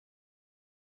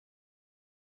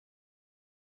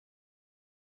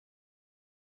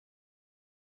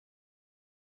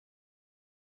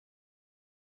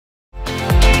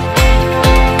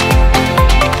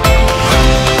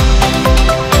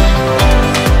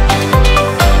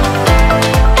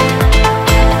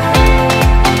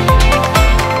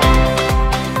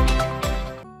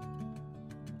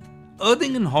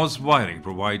in-house wiring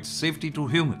provides safety to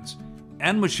humans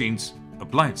and machines,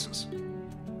 appliances.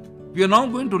 We are now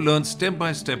going to learn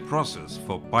step-by-step process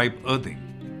for pipe earthing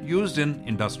used in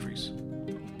industries.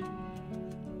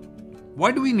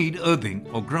 Why do we need earthing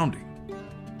or grounding?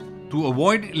 To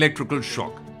avoid electrical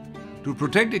shock, to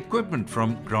protect equipment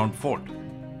from ground fault.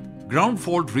 Ground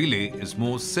fault relay is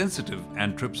more sensitive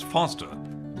and trips faster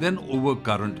than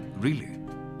overcurrent relay.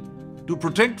 To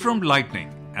protect from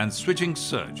lightning and switching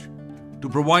surge, to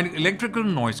provide electrical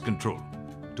noise control,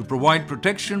 to provide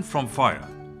protection from fire,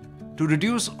 to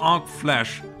reduce arc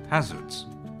flash hazards.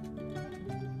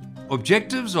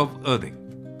 Objectives of earthing.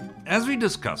 As we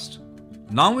discussed,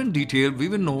 now in detail we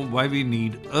will know why we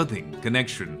need earthing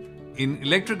connection in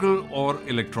electrical or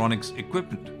electronics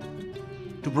equipment.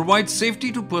 To provide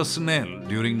safety to personnel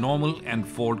during normal and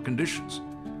fault conditions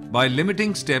by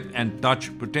limiting step and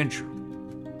touch potential.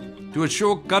 To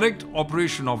assure correct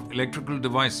operation of electrical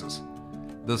devices,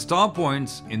 the star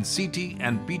points in CT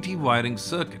and PT wiring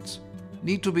circuits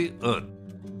need to be earthed.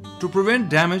 To prevent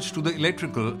damage to the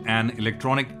electrical and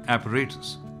electronic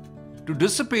apparatus. To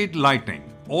dissipate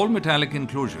lightning, all metallic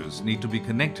enclosures need to be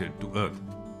connected to earth.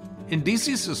 In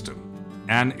DC system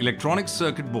and electronic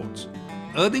circuit boards,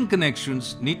 earthing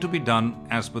connections need to be done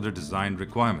as per the design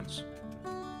requirements.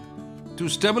 To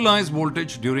stabilize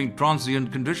voltage during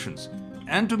transient conditions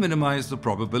and to minimize the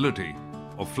probability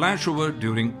of flashover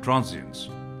during transients.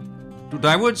 To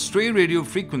divert stray radio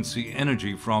frequency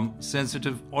energy from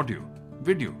sensitive audio,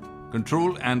 video,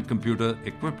 control and computer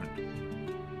equipment.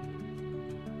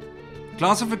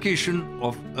 Classification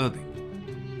of earthing.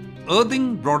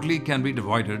 Earthing broadly can be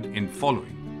divided in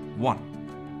following.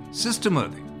 1. System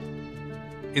earthing.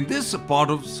 In this, a part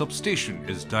of substation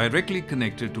is directly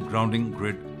connected to grounding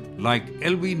grid like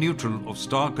LV neutral of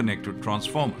star-connected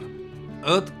transformer,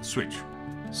 earth switch,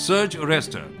 surge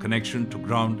arrestor connection to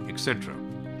ground, etc.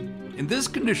 In this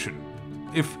condition,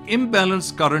 if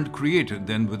imbalanced current created,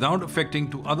 then without affecting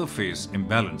to other phase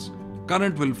imbalance,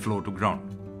 current will flow to ground.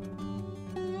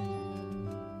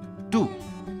 2.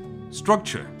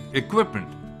 Structure, equipment,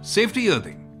 safety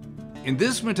earthing. In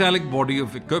this metallic body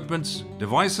of equipments,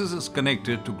 devices is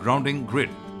connected to grounding grid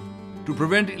to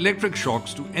prevent electric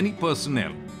shocks to any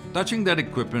personnel touching that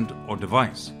equipment or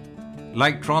device,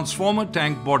 like transformer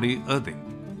tank body earthing,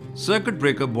 circuit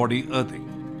breaker body earthing,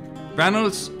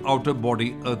 panels outer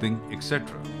body earthing,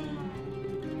 etc.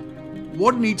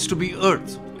 What needs to be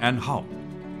earthed and how?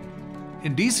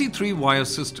 In DC 3-wire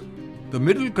system, the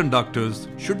middle conductors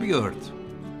should be earthed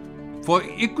for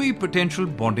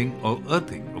equipotential bonding or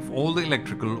earthing of all the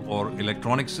electrical or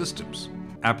electronic systems,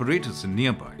 apparatus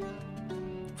nearby.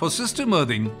 For system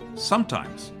earthing,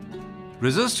 sometimes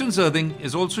resistance earthing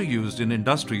is also used in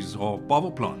industries or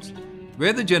power plants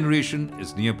where the generation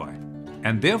is nearby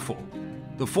and therefore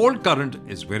the fault current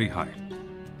is very high.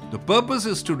 The purpose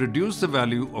is to reduce the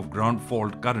value of ground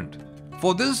fault current.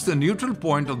 For this, the neutral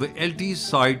point of the LT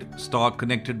side star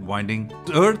connected winding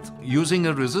is earthed using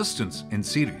a resistance in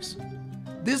series.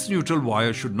 This neutral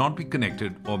wire should not be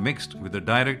connected or mixed with a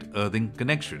direct earthing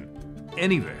connection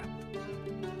anywhere.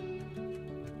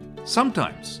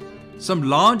 Sometimes, some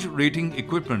large rating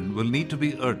equipment will need to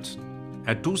be earthed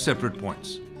at two separate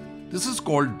points. This is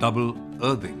called double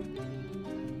earthing.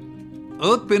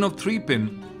 Earth pin of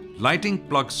 3-pin lighting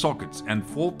plug sockets and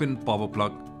 4-pin power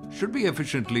plug should be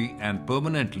efficiently and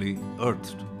permanently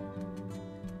earthed.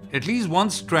 At least one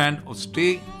strand of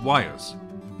stay wires,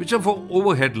 which are for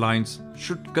overhead lines,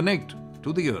 should connect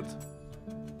to the earth.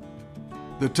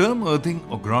 The term earthing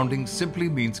or grounding simply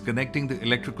means connecting the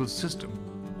electrical system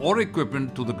or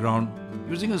equipment to the ground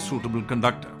using a suitable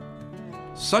conductor.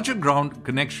 Such a ground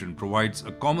connection provides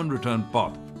a common return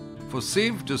path for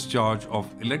safe discharge of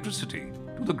electricity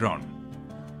to the ground.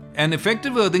 An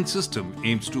effective earthing system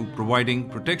aims to providing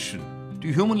protection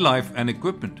to human life and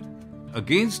equipment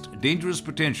against dangerous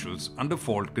potentials under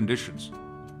fault conditions.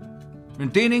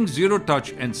 Maintaining zero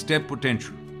touch and step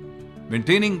potential.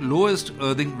 Maintaining lowest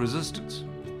earthing resistance.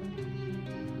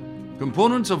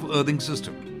 Components of earthing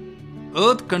system.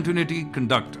 Earth continuity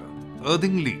conductor,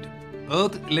 earthing lead,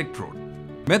 earth electrode.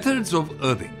 Methods of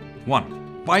earthing.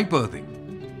 1. Pipe earthing.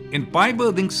 In pipe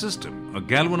earthing system, a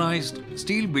galvanized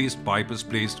steel-based pipe is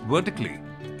placed vertically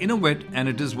in a wet and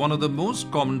it is one of the most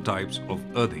common types of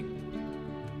earthing.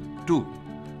 2.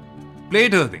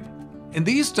 Plate earthing. In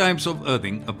these types of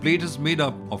earthing, a plate is made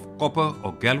up of copper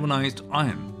or galvanized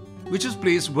iron, which is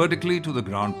placed vertically to the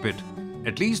ground pit,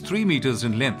 at least 3 meters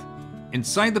in length,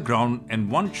 inside the ground,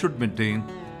 and one should maintain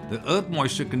the earth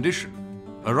moisture condition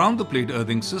around the plate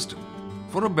earthing system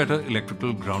for a better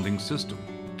electrical grounding system.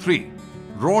 3.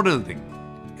 Rod earthing.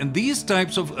 In these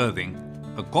types of earthing,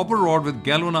 a copper rod with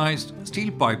galvanized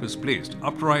steel pipe is placed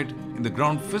upright in the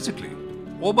ground physically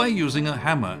or by using a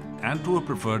hammer and to a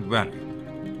preferred value.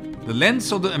 The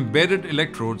lengths of the embedded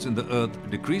electrodes in the earth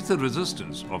decrease the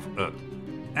resistance of earth.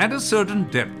 At a certain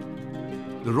depth,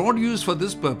 the rod used for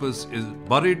this purpose is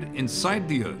buried inside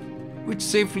the earth, which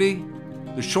safely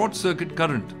the short circuit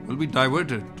current will be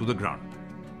diverted to the ground.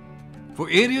 For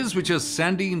areas which are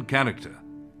sandy in character,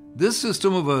 this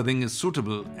system of earthing is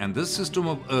suitable, and this system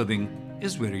of earthing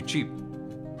is very cheap.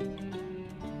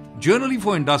 Generally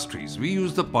for industries, we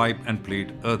use the pipe and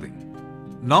plate earthing.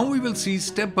 Now we will see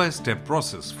step-by-step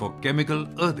process for chemical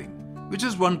earthing, which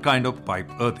is one kind of pipe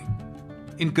earthing.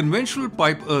 In conventional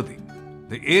pipe earthing,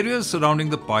 the area surrounding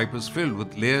the pipe is filled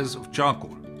with layers of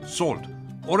charcoal, salt,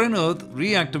 or an earth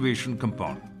reactivation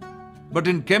compound. But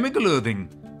in chemical earthing,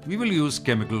 we will use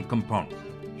chemical compound.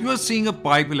 You are seeing a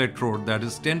pipe electrode that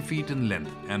is 10 feet in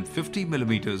length and 50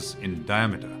 millimeters in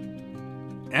diameter.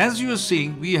 As you are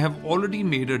seeing, we have already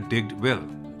made a digged well,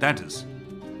 that is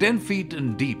 10 feet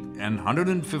in deep and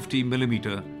 150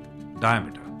 millimeter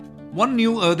diameter. One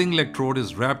new earthing electrode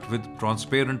is wrapped with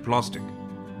transparent plastic.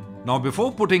 Now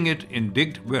before putting it in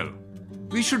digged well,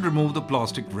 we should remove the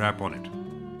plastic wrap on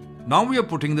it. Now we are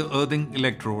putting the earthing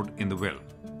electrode in the well.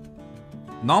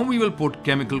 Now we will put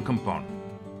chemical compound.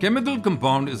 Chemical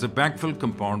compound is a backfill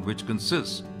compound which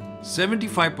consists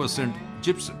 75%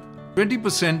 gypsum,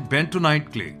 20%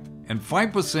 bentonite clay and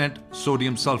 5%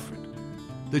 sodium sulfate.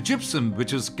 The gypsum,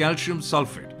 which is calcium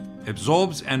sulfate,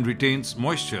 absorbs and retains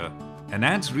moisture and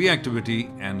adds reactivity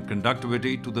and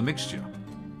conductivity to the mixture.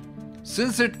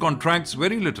 Since it contracts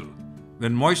very little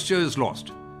when moisture is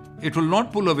lost, it will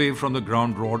not pull away from the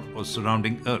ground rod or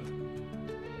surrounding earth.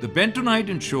 The bentonite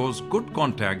ensures good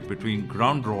contact between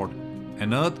ground rod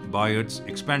and earth by its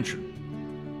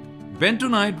expansion.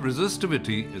 Bentonite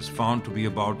resistivity is found to be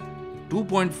about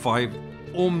 2.5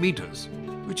 ohm meters,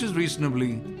 which is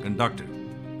reasonably conductive.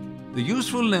 The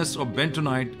usefulness of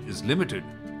bentonite is limited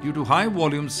due to high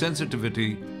volume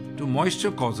sensitivity to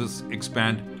moisture causes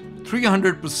expand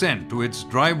 300% to its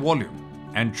dry volume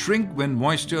and shrink when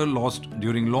moisture lost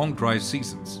during long dry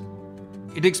seasons.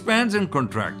 It expands and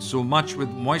contracts so much with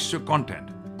moisture content,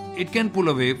 it can pull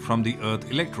away from the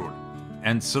earth electrode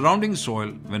and surrounding soil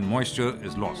when moisture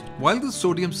is lost. While the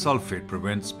sodium sulfate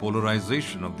prevents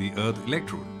polarization of the earth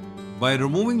electrode by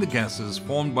removing the gases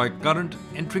formed by current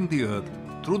entering the earth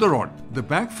through the rod. The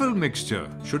backfill mixture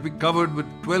should be covered with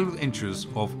 12 inches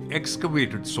of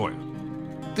excavated soil.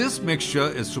 This mixture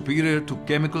is superior to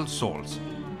chemical salts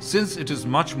since it is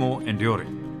much more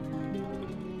enduring.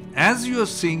 As you are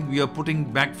seeing, we are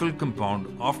putting backfill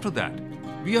compound. After that,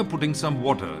 we are putting some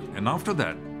water, and after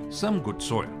that, some good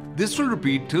soil. This will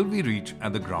repeat till we reach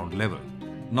at the ground level.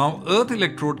 Now earth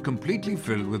electrode completely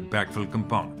filled with backfill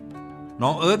compound.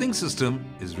 Now earthing system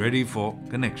is ready for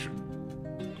connection.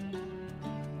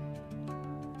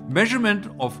 Measurement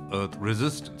of earth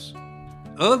resistance.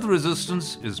 Earth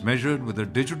resistance is measured with a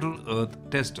digital earth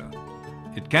tester.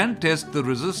 It can test the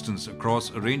resistance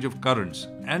across a range of currents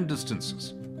and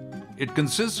distances. It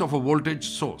consists of a voltage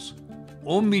source,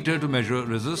 ohm meter to measure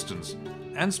resistance,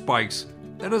 and spikes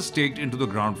that are staked into the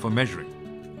ground for measuring.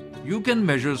 You can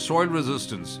measure soil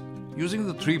resistance using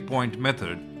the 3-point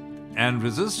method and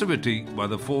resistivity by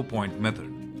the 4-point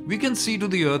method. We can see to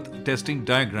the earth testing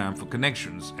diagram for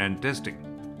connections and testing.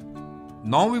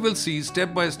 Now we will see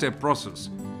step-by-step process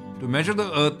to measure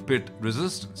the earth pit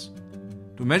resistance.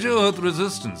 To measure earth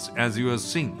resistance, as you are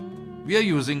seeing, we are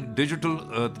using digital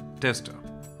earth tester.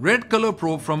 Red color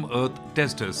probe from earth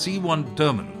tester C1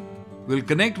 terminal will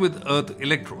connect with earth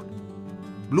electrode.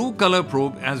 Blue color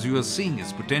probe, as you are seeing,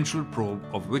 is potential probe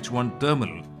of which one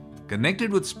terminal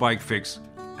connected with spike fix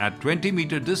at 20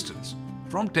 meter distance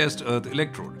from test earth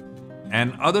electrode,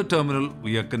 and other terminal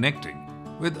we are connecting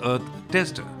with earth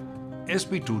tester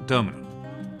SP2 terminal.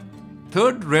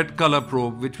 Third red color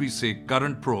probe, which we say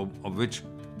current probe, of which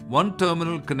one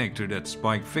terminal connected at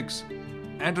spike fix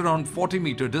at around 40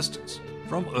 meter distance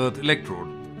from earth electrode,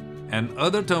 and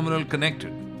other terminal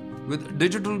connected with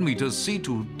digital meter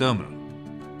C2 terminal.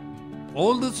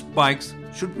 All the spikes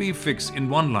should be fixed in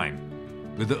one line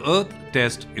with the earth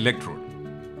test electrode.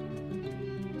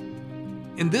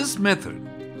 In this method,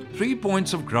 3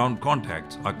 points of ground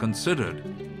contacts are considered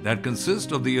that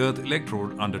consist of the earth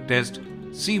electrode under test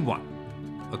C1,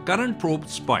 a current probe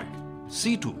spike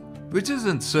C2, which is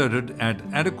inserted at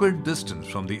adequate distance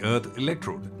from the earth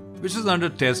electrode, which is under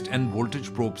test and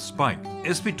voltage probe spike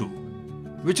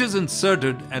SP2, which is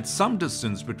inserted at some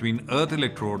distance between earth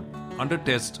electrode under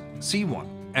test C1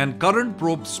 and current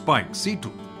probe spike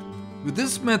C2. With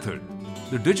this method,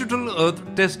 The digital earth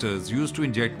tester is used to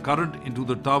inject current into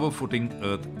the tower footing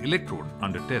earth electrode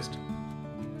under test.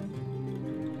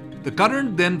 The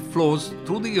current then flows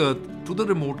through the earth to the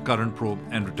remote current probe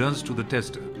and returns to the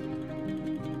tester.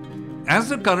 As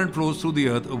the current flows through the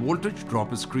earth, a voltage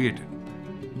drop is created.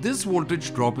 This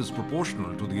voltage drop is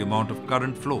proportional to the amount of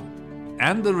current flow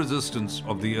and the resistance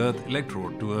of the earth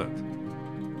electrode to earth.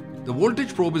 The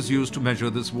voltage probe is used to measure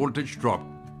this voltage drop,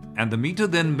 and the meter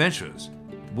then measures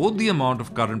both the amount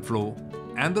of current flow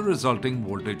and the resulting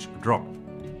voltage drop.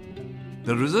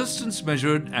 The resistance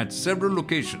measured at several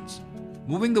locations,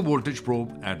 moving the voltage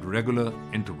probe at regular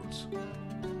intervals.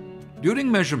 During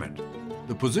measurement,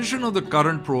 the position of the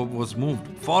current probe was moved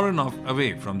far enough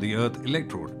away from the earth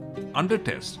electrode under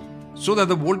test so that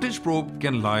the voltage probe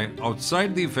can lie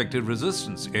outside the effective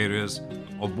resistance areas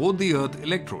of both the earth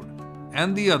electrode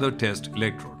and the other test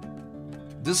electrode.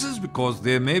 This is because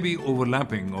there may be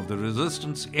overlapping of the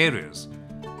resistance areas,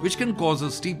 which can cause a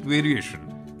steep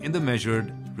variation in the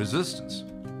measured resistance.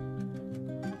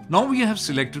 Now we have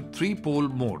selected 3-pole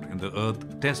mode in the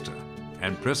earth tester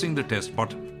and pressing the test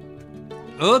button.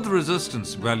 Earth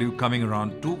resistance value coming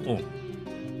around 2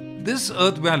 ohm. This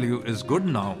earth value is good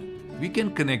now. We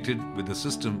can connect it with the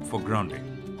system for grounding.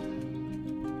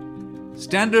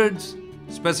 Standards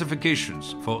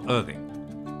specifications for earthing.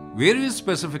 Various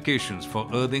specifications for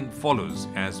earthing follows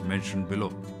as mentioned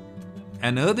below.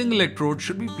 An earthing electrode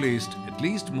should be placed at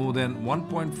least more than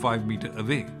 1.5 meter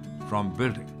away from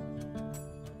building.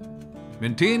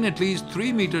 Maintain at least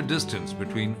 3 meter distance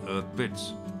between earth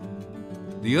bits.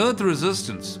 The earth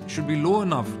resistance should be low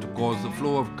enough to cause the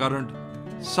flow of current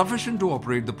sufficient to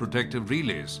operate the protective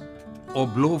relays or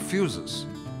blow fuses.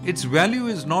 Its value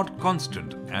is not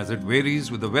constant as it varies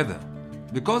with the weather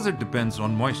because it depends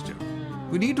on moisture.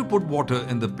 We need to put water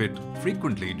in the pit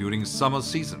frequently during summer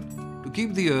season to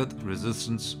keep the earth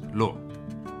resistance low.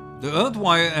 The earth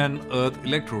wire and earth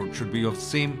electrode should be of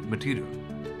same material.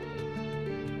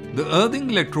 The earthing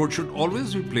electrode should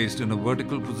always be placed in a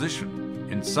vertical position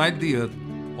inside the earth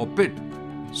or pit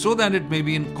so that it may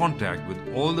be in contact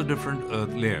with all the different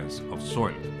earth layers of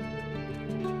soil.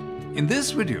 In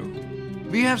this video,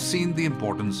 we have seen the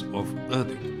importance of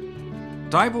earthing,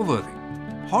 type of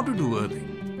earthing, how to do earthing,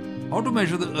 how to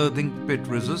measure the earthing pit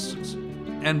resistance,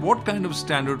 and what kind of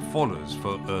standard follows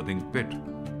for earthing pit.